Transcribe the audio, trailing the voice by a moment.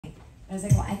I was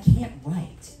like, well, I can't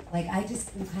write. Like, I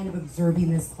just am kind of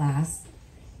observing this class.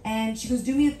 And she goes,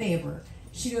 do me a favor.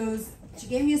 She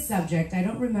gave me a subject, I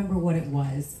don't remember what it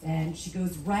was, and she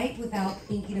goes, write without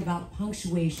thinking about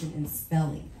punctuation and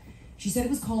spelling. She said it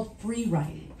was called free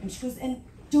writing. And she goes, and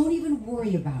don't even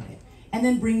worry about it. And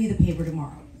then bring me the paper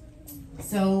tomorrow.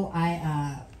 So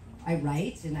I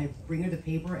write, and I bring her the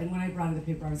paper, and when I brought her the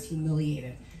paper, I was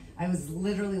humiliated. I was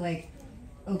literally like,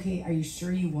 okay, are you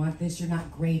sure you want this? You're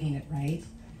not grading it, right?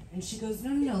 And she goes,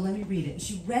 no, let me read it. And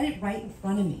she read it right in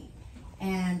front of me.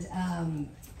 And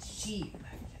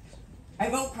I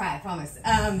won't cry, I promise.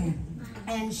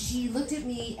 And she looked at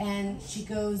me and she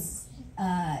goes,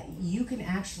 you can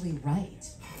actually write.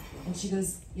 And she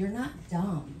goes, you're not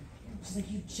dumb. She's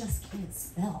like, you just can't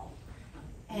spell.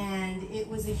 And it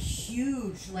was a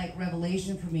huge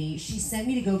revelation for me. She sent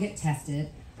me to go get tested.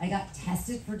 I got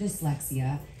tested for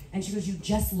dyslexia. And she goes, you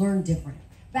just learn different.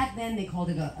 Back then they called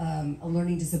it a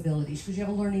learning disability. She goes, you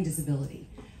have a learning disability.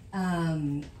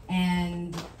 And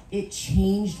it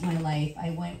changed my life. I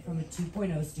went from a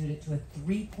 2.0 student to a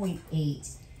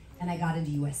 3.8, and I got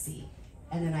into USC.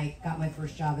 And then I got my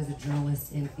first job as a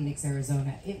journalist in Phoenix,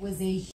 Arizona. It was a